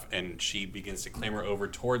enough, and she begins to clamber over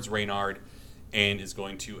towards Reynard and is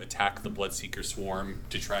going to attack the Bloodseeker swarm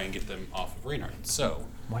to try and get them off of Reynard. So,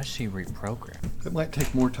 Why does she reprogram? It might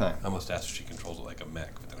take more time. I almost asked if she controls it like a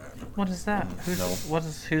mech, but then I remember. What is that?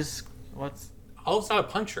 What's? Olive's not a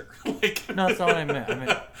puncher. Like, No, that's not what I meant. I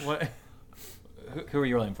meant what? Who are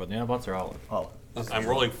you rolling for? The nanobots or Olive? Oh, I'm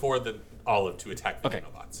rolling for the Olive to attack the Okay.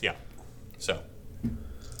 nanobots. Yeah. So,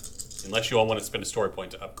 unless you all want to spend a story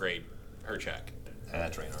point to upgrade her check.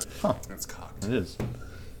 That's Reynard. Huh. That's cocked. it is.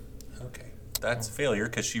 Okay. That's a failure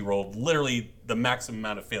because she rolled literally the maximum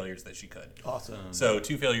amount of failures that she could. Awesome. So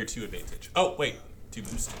 2 failure, 2 advantage. Oh, wait. 2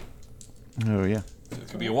 boost. Oh, yeah. It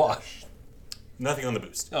could be a wash. Nothing on the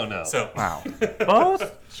boost. Oh, no. So, Wow.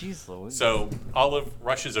 Both? Jeez Louise. so Olive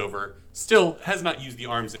rushes over. Still has not used the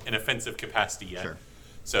arms in offensive capacity yet. Sure.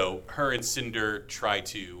 So her and Cinder try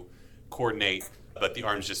to coordinate, but the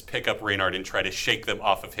arms just pick up Reynard and try to shake them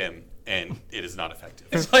off of him, and it is not effective.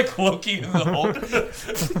 It's like Loki and the Hulk.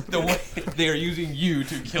 The way they are using you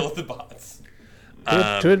to kill the bots.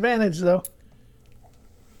 To advantage, though.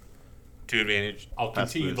 2 advantage. I'll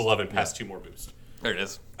Pass continue boost. the love and pass 2 more boost. There it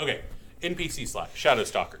is. Okay, NPC slot, Shadow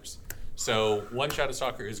Stalkers. So one Shadow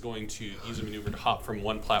Stalker is going to use a maneuver to hop from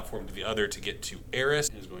one platform to the other to get to Eris,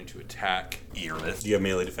 and is going to attack Earless. Do you have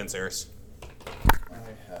melee defense, Eris? I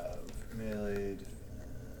have melee.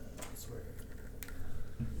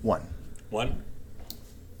 1. 1.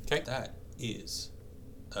 Okay, that is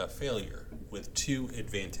a failure with 2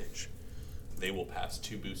 advantage. They will pass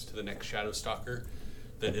 2 boosts to the next Shadow Stalker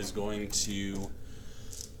that is going to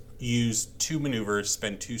use 2 maneuvers,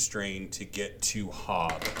 spend 2 strain to get to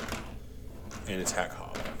Hob and attack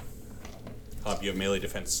Hob. Hob, you have melee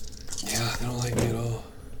defense. Yeah, they don't like me at all.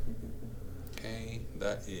 Okay,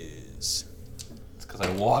 that is It's because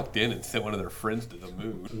I walked in and sent one of their friends to the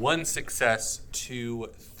moon. 1 success, 2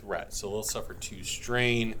 threat. So they'll suffer 2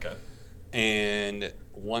 strain. Okay. And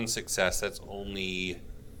 1 success, that's only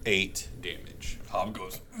 8 damage. Hob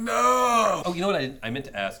goes, no! Oh, you know what I meant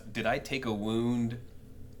to ask? Did I take a wound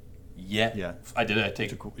yet? Yeah. I did. I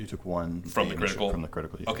take You took 1 from the critical? From the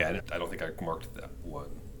critical. Yeah. Okay, I don't think I marked that one.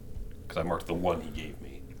 Because I marked the one he gave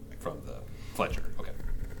me from the Fletcher. Okay.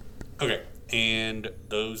 Okay, and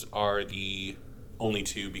those are the only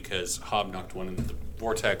 2 because Hob knocked one into the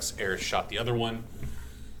vortex, Eris shot the other one.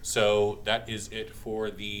 So that is it for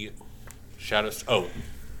the Shadows. Oh,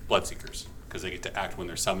 Bloodseekers, because they get to act when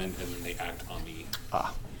they're summoned, and then they act on the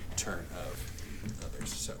turn of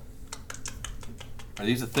others. So, Are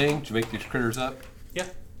these a thing? Did you make these critters up? yeah,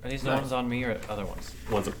 Are these the ones on me or other ones?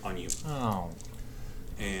 one's on you, Oh.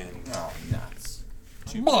 and Oh, nuts.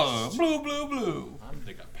 Blue.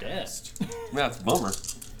 they got Dead. passed. That's a bummer.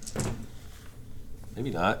 Maybe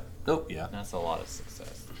not. Nope, yeah. That's a lot of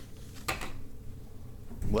success.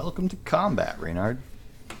 Welcome to combat, Reynard.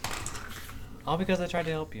 All because I tried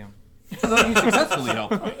to help you. You successfully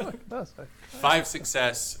helped. That's right. 5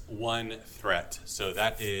 success, 1 threat. So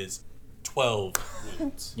that is 12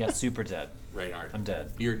 wounds. Yeah, super dead. Reynard, I'm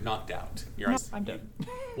dead. You're knocked out. You're I'm dead.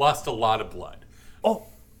 lost a lot of blood. Oh,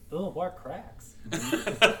 what cracks?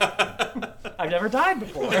 I've never died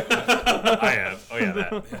before. I have. Oh, yeah,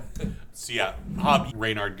 that. So yeah, Hob,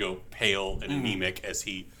 Reynard go pale and anemic as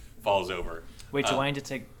he falls over. Wait, do I need to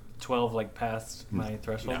take 12 like past my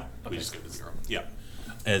threshold? No, we just go to 0. Yeah,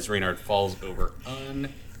 as Reynard falls over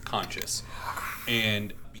unconscious,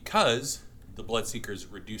 and because the Bloodseekers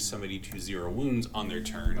reduce somebody to 0 wounds on their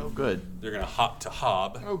turn, Oh, good. they're gonna hop to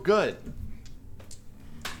Hob, Oh, good.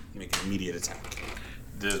 make an immediate attack.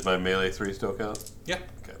 Does my melee 3 still count? Yeah,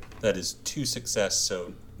 Okay. that is 2 success,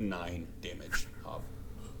 so 9 damage. Hob,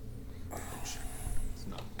 it's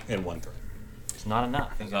not, and 1 threat. It's not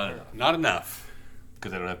enough. It's not enough. Not enough.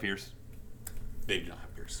 Because I don't have Pierce? They do not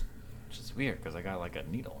have pierce. Which is weird because I got like a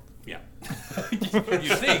needle. Yeah.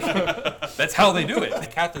 You think. That's how they do it.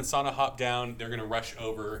 Kath and Sana hop down. They're going to rush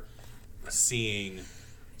over, seeing...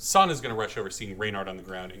 Sana's going to rush over, seeing Reynard on the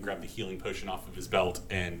ground, and grab the healing potion off of his belt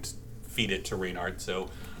and feed it to Reynard. So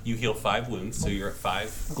you heal 5 wounds, so you're at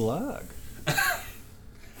 5. Glug.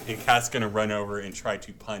 And Kath's going to run over and try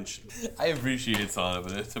to punch. I appreciate Sana,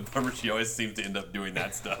 but it's a bummer she always seems to end up doing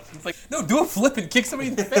that stuff. It's like, no, do a flip and kick somebody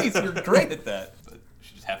in the face. You're great at that. But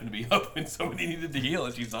she just happened to be up when somebody needed to heal,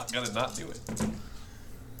 and she's not going to not do it.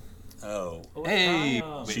 Oh. Hey!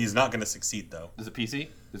 Wait. She's not going to succeed, though. Is it PC?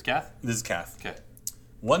 Is Kath? This is Kath. Okay.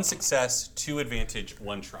 1 success, 2 advantage,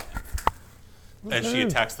 1 triumph. As she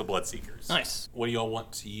attacks the Bloodseekers. Nice. What do y'all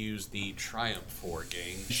want to use the triumph for,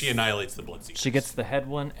 gang? She annihilates the Bloodseekers. She gets the head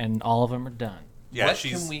one, and all of them are done. Yeah, What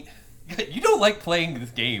she's... can we... You don't like playing this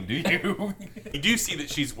game, do you? You do see that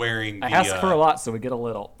she's wearing I the, ask for a lot, so we get a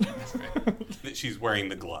little. that she's wearing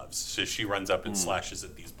the gloves. So she runs up and slashes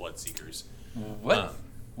at these Bloodseekers.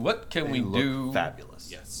 What can They we look do?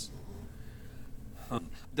 fabulous. Yes.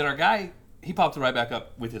 Did our guy? He pops right back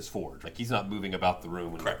up with his forge. Like he's not moving about the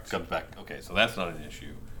room when Correct. he comes back. Okay, so that's not an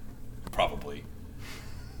issue. Probably.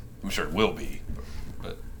 I'm sure it will be,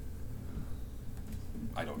 but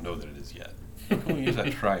I don't know that it is yet. What can we use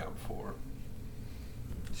that triumph for?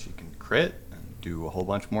 She can crit and do a whole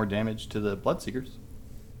bunch more damage to the Bloodseekers.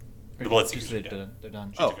 The Bloodseekers They're are dead. done. They're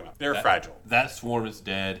done. Oh. They're fragile. That swarm is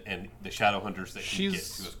dead, and the shadow hunters that can get to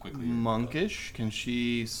us She's quickly. monkish. Can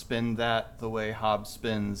she spin that the way Hobbs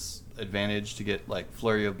spins advantage to get like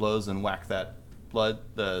flurry of blows and whack that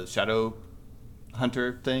the shadow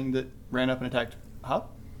hunter thing that ran up and attacked Hob?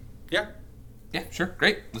 Yeah. Yeah, sure,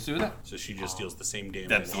 great. Let's do that. So she just deals the same damage.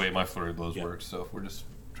 That's the way my flurry of blows Yeah. works. So if we're just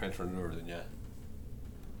transferring it over, then yeah.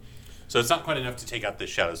 So it's not quite enough to take out this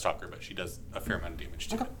Shadow Stalker, but she does a fair amount of damage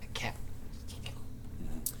to it. Cat.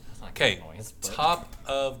 Okay, top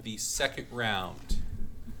of the second round.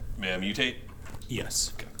 May I mutate?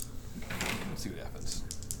 Yes. Okay. Let's see what happens.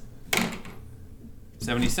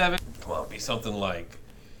 77. Well, it'll be something like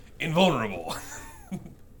invulnerable,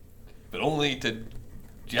 but only to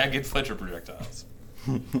jagged Fletcher projectiles.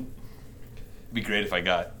 It'd be great if I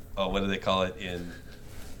got. Oh, what do they call it in?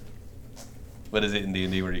 What is it in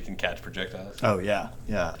D&D where you can catch projectiles? Oh yeah,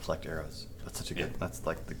 yeah. Deflect arrows. That's such a good. That's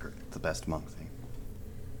like the best monk thing.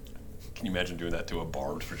 Can you imagine doing that to a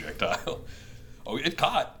barbed projectile? Oh, it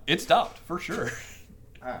caught. It stopped for sure.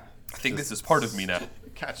 I think this is part of me now.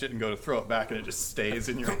 Catch it and go to throw it back, and it just stays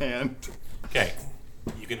in your hand. Okay.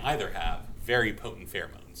 You can either have very potent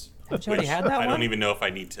pheromones. Haven't you already which had that I one? don't even know if I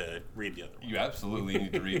need to read the other one. You absolutely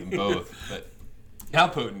need to read them both. But how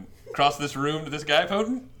potent? Cross this room to this guy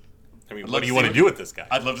potent? I mean, I'd love what do to you see want to what- do with this guy?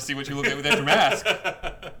 I'd love to see what you look at with that your mask.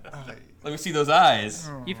 Let me see those eyes.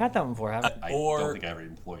 You've had that one before, haven't you? I Or- don't think I ever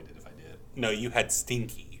employed it if I did. No, you had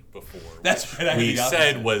Stinky before. That's right, I had We the opposite.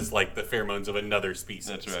 said was like the pheromones of another species.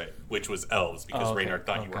 That's right. Which was elves, because Oh, okay. Reynard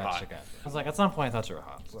thought Oh, you were gotcha, hot. gotcha. I was like, at some point I thought you were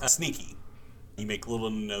hot. So. Sneaky. You make little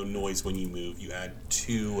to no noise when you move. You add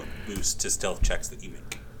 2 boosts to stealth checks that you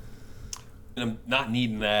make. And I'm not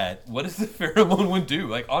needing that. What does the pheromone one do?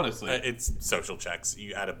 Like, honestly. It's social checks.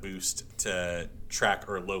 You add a boost to track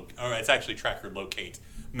or locate, or it's actually track or locate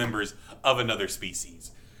members of another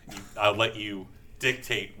species. I'll let you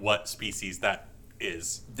dictate what species that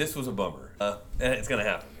is. This was a bummer. And it's going to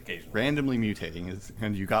happen occasionally. Randomly mutating is,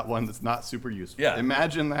 and you got one that's not super useful. Yeah.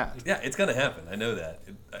 Imagine that. Yeah, it's going to happen. I know that.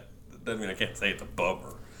 It doesn't mean I can't say it's a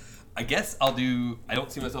bummer. I guess I'll do... I don't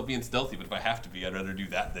see myself being stealthy, but if I have to be, I'd rather do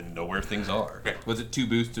that than know where things are. Okay. Was it 2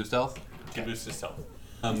 boosts to stealth? 2 boosts to stealth.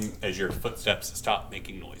 As your footsteps stop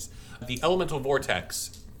making noise. The elemental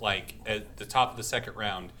vortex, like at the top of the second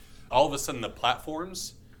round, all of a sudden the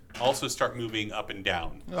platforms also start moving up and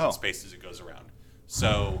down in space as it goes around.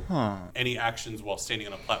 So any actions while standing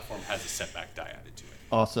on a platform has a setback die added to it.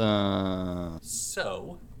 Awesome.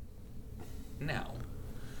 So now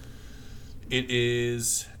it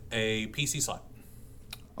is a PC slot.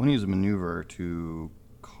 I'm gonna use a maneuver to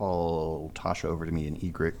call Tasha over to me in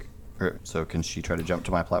Egric. So can she try to jump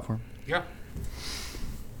to my platform? Yeah.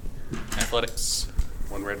 Athletics.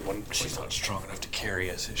 1 red, 1. She's not strong enough to carry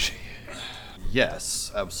us, is she?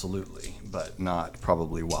 Yes, absolutely, but not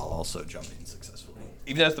probably while also jumping successfully.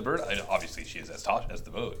 Even as the bird? I know, obviously she is as Tosh as the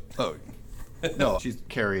boat. Oh, no, she's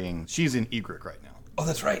in Egric right now. Oh,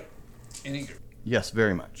 that's right. In Egric. Yes,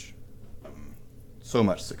 very much. So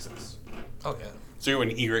much success. Oh, yeah. So you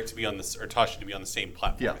want Egric to be on this, or Tasha to be on the same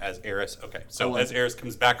platform Yeah. as Eris? Okay. So want- as Eris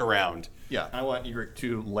comes back around. Yeah, I want Egric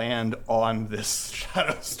to land on this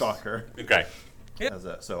Shadow Stalker. Okay.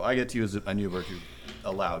 So I get to use a maneuver to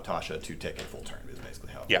allow Tasha to take a full turn, is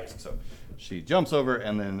basically how it Yeah. works. So she jumps over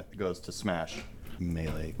and then goes to smash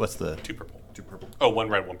melee. What's the... 2 purple. 2 purple. Oh, 1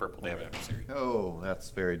 red, 1 purple. They have an adversary. Oh,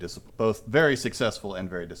 that's both very successful and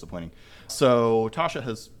very disappointing. So Tasha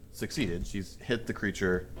has succeeded. She's hit the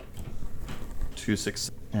creature 2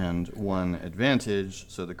 6 and 1 advantage.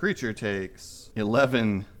 So the creature takes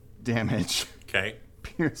 11 damage. Okay.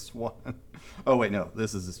 Pierce 1. Oh wait, no,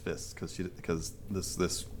 this is his fist because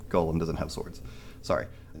this golem doesn't have swords. Sorry,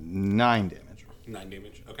 9 damage. 9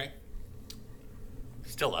 damage. Okay.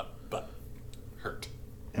 Still up, but hurt.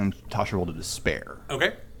 And Tasha rolled a despair.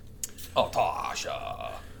 Okay. Oh,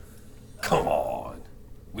 Tasha. Come on.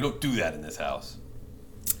 We don't do that in this house.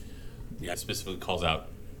 Yeah, it specifically calls out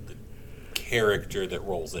the character that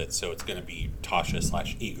rolls it, so it's going to be Tasha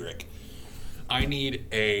 / Egric. I need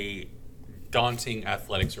a daunting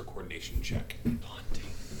athletics or coordination check.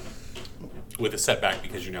 Daunting. with a setback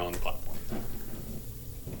because you're now on the platform.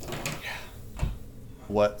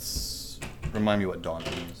 Remind me what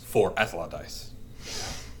daunting is. 4. That's a lot of dice.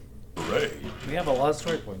 Hooray. We have a lot of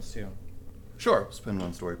story points too. Sure, spend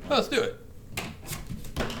 1 story point. Well, let's do it.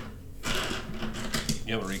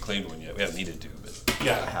 You haven't reclaimed one yet. We haven't needed to, but...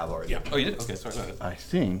 Yeah, I have already. Yeah. Oh, you did? Okay, sorry. Go ahead. I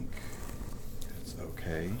think it's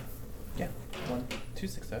okay. Yeah. 2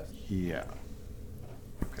 success. Yeah.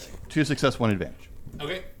 Okay. 2 success, 1 advantage.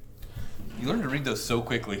 Okay. You learned to read those so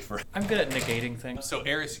quickly for... I'm good at negating things. So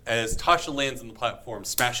Eris, as Tasha lands on the platform,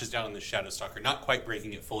 smashes down on the Shadow Stalker, not quite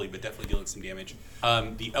breaking it fully, but definitely dealing some damage.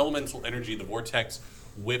 The elemental energy, the vortex,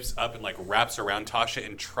 whips up and like wraps around Tasha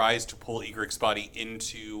and tries to pull Egric's body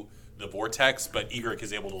into the vortex, but Egric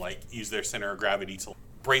is able to like use their center of gravity to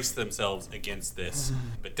brace themselves against this.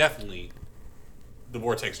 But definitely, the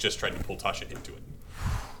vortex just tried to pull Tasha into it.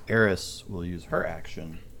 Eris will use her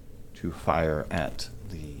action to fire at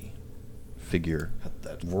the figure at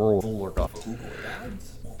that roller off.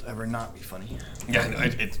 Won't ever not be funny. Yeah,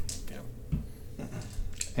 it's... Yeah.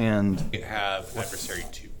 And You have adversary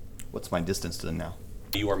 2. what's my distance to them now?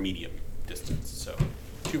 You are medium distance, so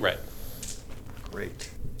 2 red. Great.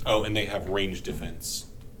 Oh, and they have range defense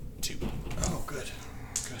 2. Oh, good.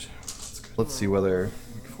 Good. Let's see whether,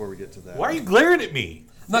 before we get to that. Why are you glaring at me?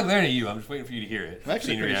 I'm not glaring at you. I'm just waiting for you to hear it. I'm actually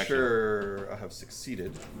Seeing your pretty reaction. sure I have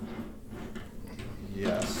succeeded.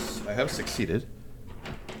 Yes, I have succeeded.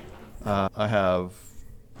 I have...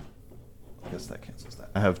 I guess that cancels that.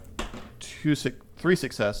 I have 3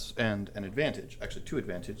 success and an advantage. Actually, 2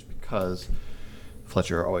 advantage because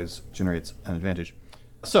Fletcher always generates an advantage.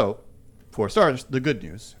 So, for starters, the good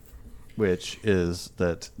news, which is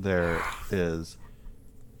that there is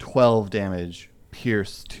 12 damage,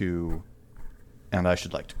 pierce 2, and I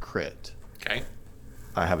should like to crit. Okay.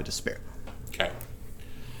 I have a despair. Okay.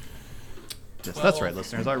 Yes, that's right,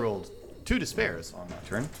 listeners. I rolled 2 despairs on my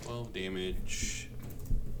turn. 12 damage.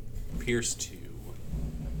 Pierce 2.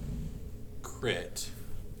 Crit.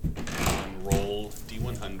 And roll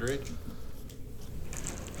D100.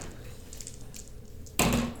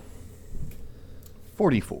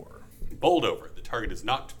 $44. Bowled over. The target is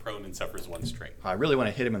knocked prone and suffers 1 strain. I really want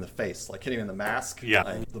to hit him in the face, like hit him in the mask. Yeah.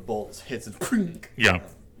 Like the bolt hits and Yeah.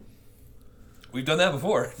 We've done that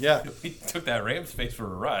before. Yeah. We took that ram's face for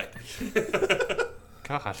a ride.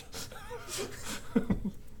 God.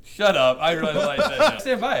 Shut up. I realize what I said now.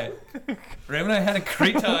 Stand by it. Ram and I had a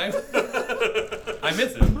great time. I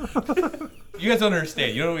miss him. You guys don't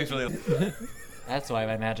understand. You don't always really... That's why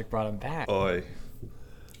my magic brought him back. Oi.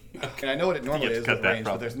 And I know what it normally You have is to cut with that range,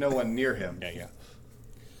 but problem. there's no one near him. Yeah.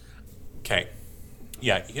 Okay.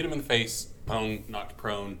 Yeah, you hit him in the face, knocked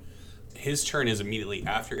prone. His turn is immediately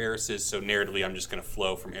after Eris's, so narratively I'm just going to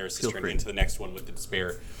flow from Eris's Feel turn free. into the next one with the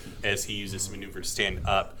despair as he uses this maneuver to stand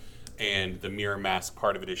up, and the mirror mask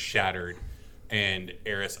part of it is shattered. And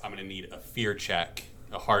Eris, I'm going to need a fear check,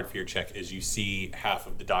 a hard fear check, as you see half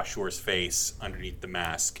of the Dashur's face underneath the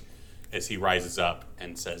mask as he rises up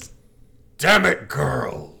and says, "Damn it,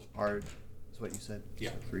 girl!" Hard is what you said?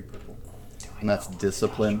 Yeah. 3 purple. And that's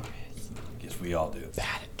discipline. Guess we all do.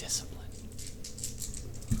 Bad at discipline.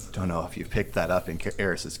 Don't know if you've picked that up in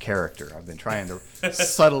Eris's character. I've been trying to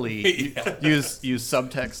subtly use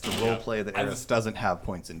subtext to roleplay that Eris doesn't have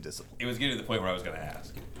points in discipline. It was getting to the point where I was going to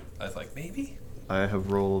ask. I was like, maybe? I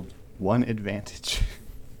have rolled 1 advantage.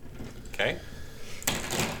 Okay.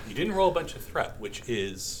 You didn't roll a bunch of threat, which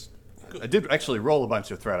is I did actually roll a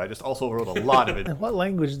bunch of threat. I just also rolled a lot of it. In what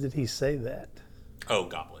language did he say that?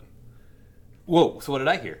 goblin. Whoa, so what did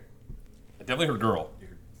I hear? I definitely heard girl.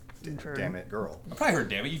 Damn it, girl. I probably heard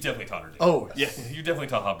damn it. You definitely taught her damn it. Oh, Yeah, you definitely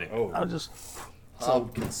taught Hob damn it. Oh, I was just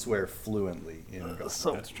Hob can swear fluently in goblin.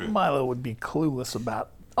 so That's true. Milo would be clueless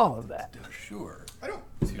about all of that. Sure. I don't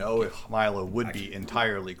know if Milo would be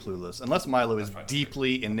entirely clueless, unless Milo is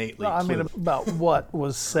deeply, innately No, I mean clueless. about what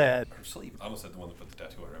was said. Sleep. I almost said the one that put the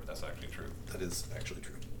tattoo on her, but that's actually true. That is actually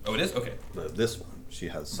true. Oh, it is? Okay. But this one, she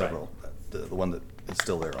has several. The one that is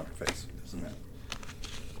still there on her face, isn't it?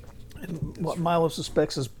 And what Milo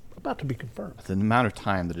suspects is about to be confirmed. The amount of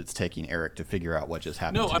time that it's taking Eric to figure out what just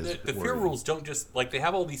happened. No, to I mean, his the fear word. rules don't just like they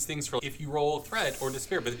have all these things for if you roll threat or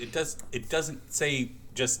despair, but it doesn't say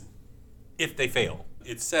just if they fail.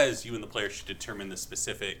 It says you and the player should determine the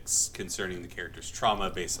specifics concerning the character's trauma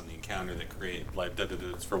based on the encounter that create like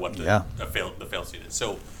it's for what the fail state is.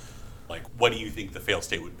 So, like, what do you think the fail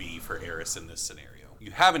state would be for Eris in this scenario? You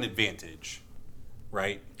have an advantage,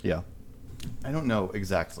 right? Yeah. I don't know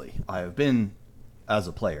exactly. I have been, as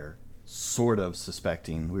a player, sort of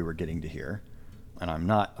suspecting we were getting to here. And I'm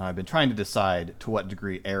not. I've been trying to decide to what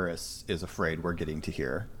degree Eris is afraid we're getting to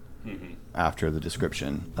here. after the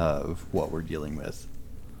description of what we're dealing with.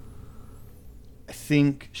 I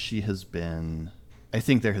think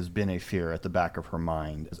there has been a fear at the back of her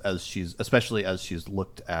mind especially as she's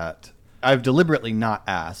looked at. I've deliberately not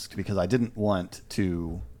asked because I've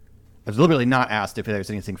deliberately not asked if there's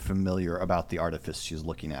anything familiar about the artifice she's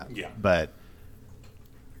looking at. Yeah. But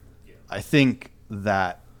I think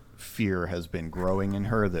that fear has been growing in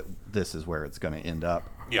her that this is where it's going to end up.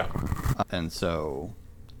 Yeah. And so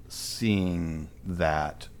seeing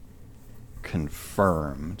that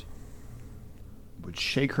confirmed would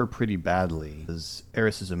shake her pretty badly, because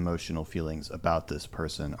Eris's emotional feelings about this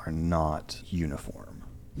person are not uniform.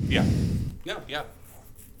 Yeah. Yeah. Yeah.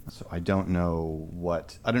 So I don't know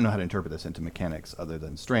how to interpret this into mechanics other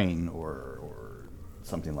than strain or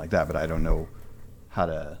something like that, but I don't know how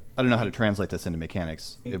to translate this into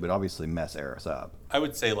mechanics. It would obviously mess Eris up. I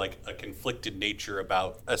would say like a conflicted nature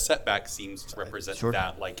about a setback seems to represent Sure.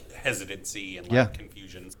 that like hesitancy and like Yeah.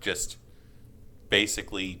 confusion. Just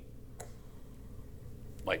basically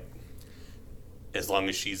like as long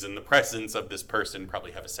as she's in the presence of this person,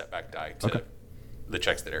 probably have a setback die to the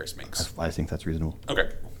checks that Eris makes. I think that's reasonable.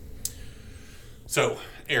 Okay. So,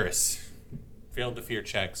 Eris failed the fear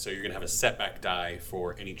check, so you're going to have a setback die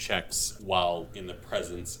for any checks while in the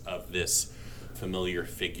presence of this familiar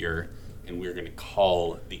figure, and we're going to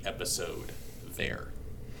call the episode there.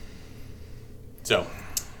 So,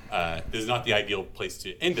 this is not the ideal place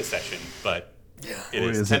to end a session, but it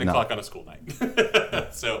is 10 o'clock on a school night.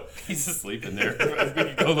 So He's asleep in there. We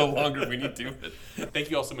can go a little longer if we need to. thank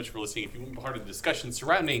you all so much for listening. If you want to be part of the discussion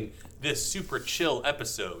surrounding this super chill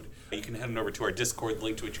episode, you can head on over to our Discord, the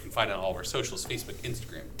link to which you can find on all of our socials, Facebook,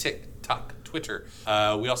 Instagram, TikTok, Twitter.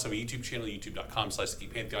 We also have a YouTube channel,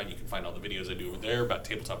 youtube.com/SkiPantheon. You can find all the videos I do over there about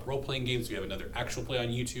tabletop role-playing games. We have another actual play on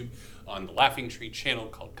YouTube on the Laughing Tree channel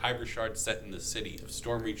called Kyber Shard, set in the city of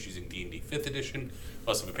Stormreach using D&D 5th edition. We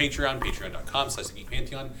also have a Patreon,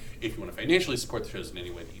 patreon.com/SkiPantheon, if you want to financially support the shows in any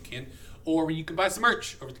way that you can. Or you can buy some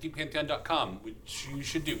merch over at SkiPantheon.com, which you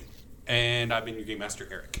should do. And I've been your Game Master,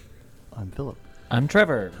 Eric. I'm Philip. I'm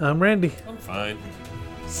Trevor. I'm Randy. I'm fine.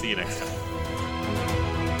 See you next time.